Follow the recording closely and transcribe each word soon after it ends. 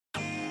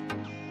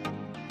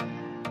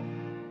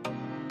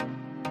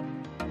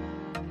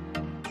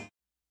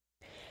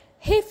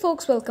Hey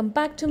folks, welcome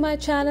back to my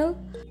channel.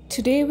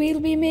 Today we'll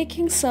be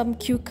making some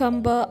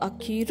cucumber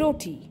akki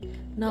roti.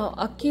 Now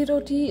akki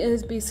roti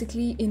is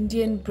basically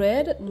Indian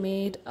bread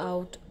made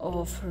out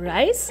of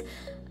rice,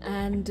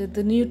 and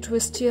the new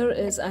twist here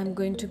is I'm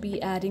going to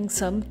be adding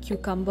some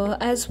cucumber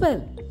as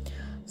well.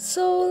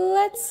 So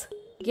let's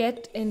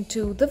get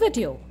into the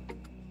video.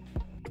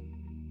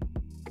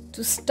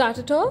 To start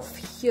it off,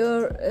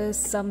 here is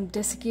some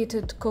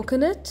desiccated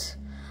coconut.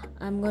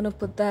 I'm going to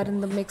put that in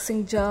the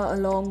mixing jar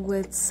along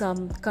with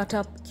some cut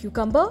up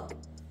cucumber,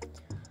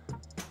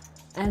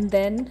 and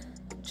then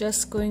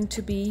just going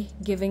to be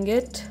giving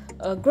it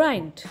a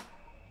grind.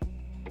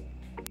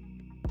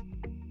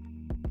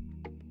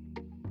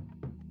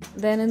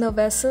 Then in a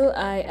vessel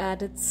I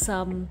added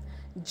some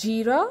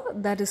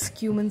jeera, that is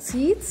cumin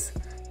seeds,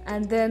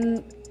 and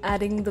then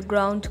adding the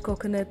ground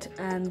coconut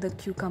and the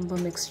cucumber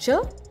mixture.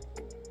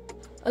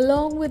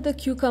 Along with the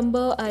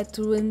cucumber I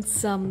threw in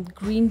some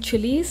green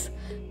chillies,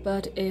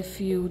 but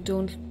if you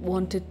don't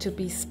want it to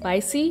be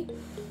spicy,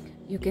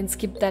 you can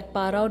skip that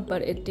part out,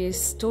 but it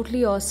tastes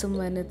totally awesome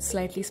when it's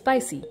slightly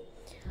spicy.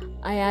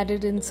 I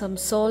added in some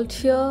salt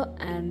here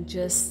and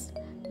just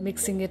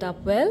mixing it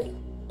up well.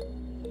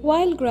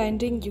 While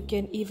grinding, you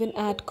can even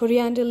add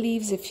coriander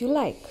leaves if you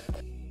like.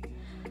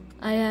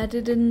 I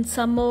added in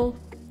some more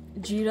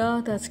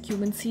jeera, that's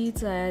cumin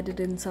seeds. I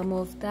added in some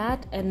of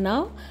that, and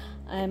now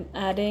I'm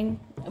adding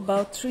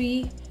about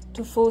 3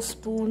 to 4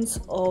 spoons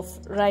of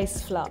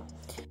rice flour.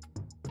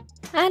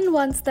 And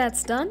once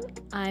that's done,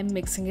 I'm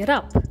mixing it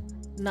up.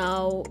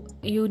 Now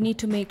you need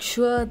to make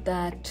sure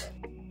that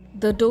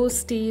the dough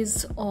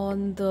stays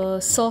on the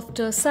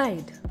softer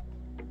side,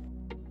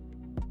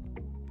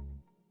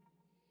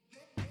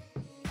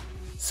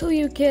 so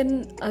you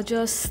can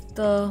adjust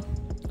the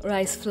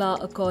rice flour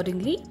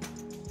accordingly.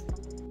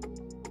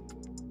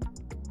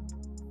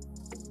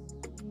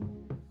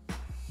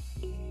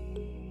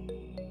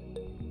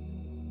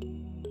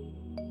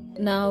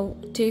 Now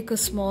take a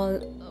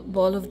small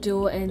ball of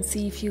dough and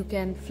see if you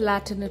can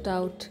flatten it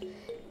out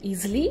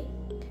easily,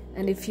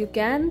 and if you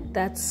can,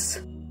 that's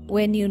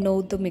when you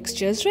know the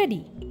mixture is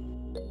ready.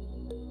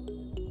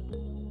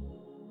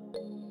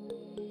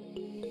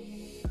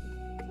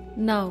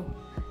 Now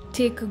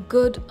take a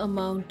good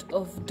amount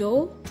of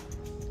dough,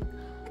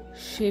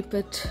 shape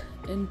it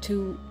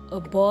into a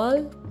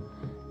ball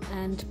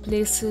and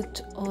place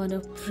it on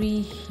a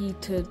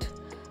preheated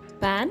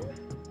pan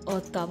or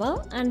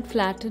tawa and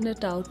flatten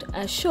it out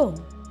as shown.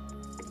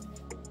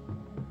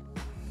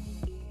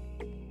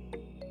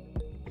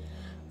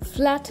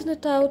 Flatten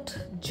it out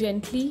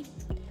gently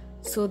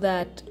so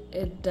that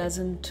it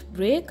doesn't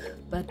break,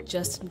 but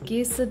just in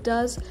case it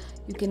does,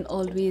 you can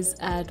always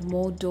add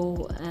more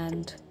dough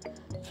and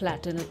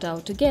flatten it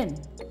out again.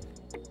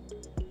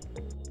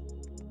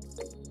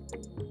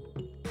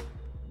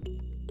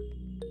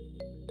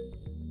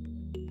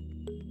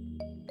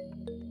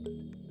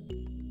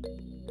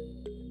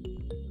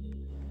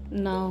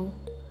 Now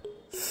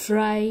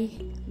fry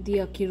the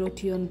akki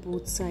roti on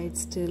both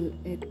sides till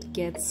it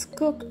gets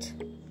cooked.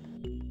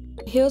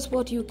 Here's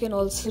what you can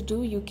also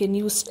do. You can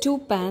use 2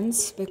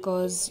 pans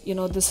because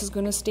this is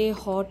going to stay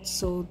hot,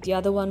 so the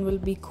other one will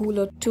be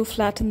cooler to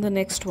flatten the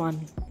next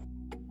one.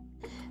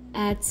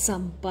 Add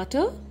some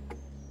butter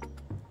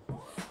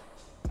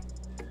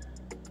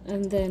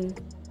and then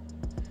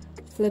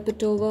flip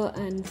it over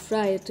and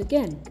fry it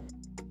again.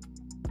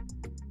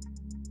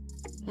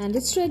 And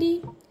it's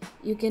ready.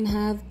 You can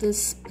have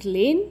this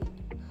plain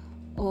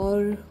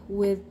or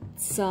with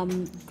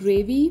some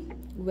gravy,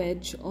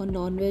 veg or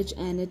non-veg,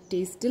 and it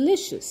tastes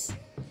delicious.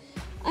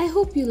 I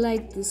hope you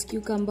liked this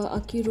cucumber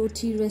akki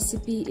roti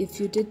recipe. If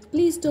you did,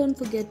 please don't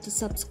forget to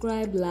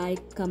subscribe,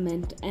 like,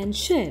 comment and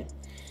share.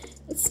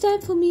 It's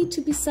time for me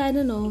to be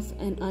signing off,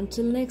 and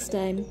until next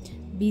time,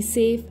 be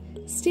safe,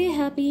 stay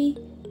happy,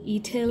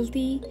 eat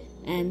healthy,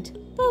 and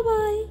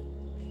bye-bye.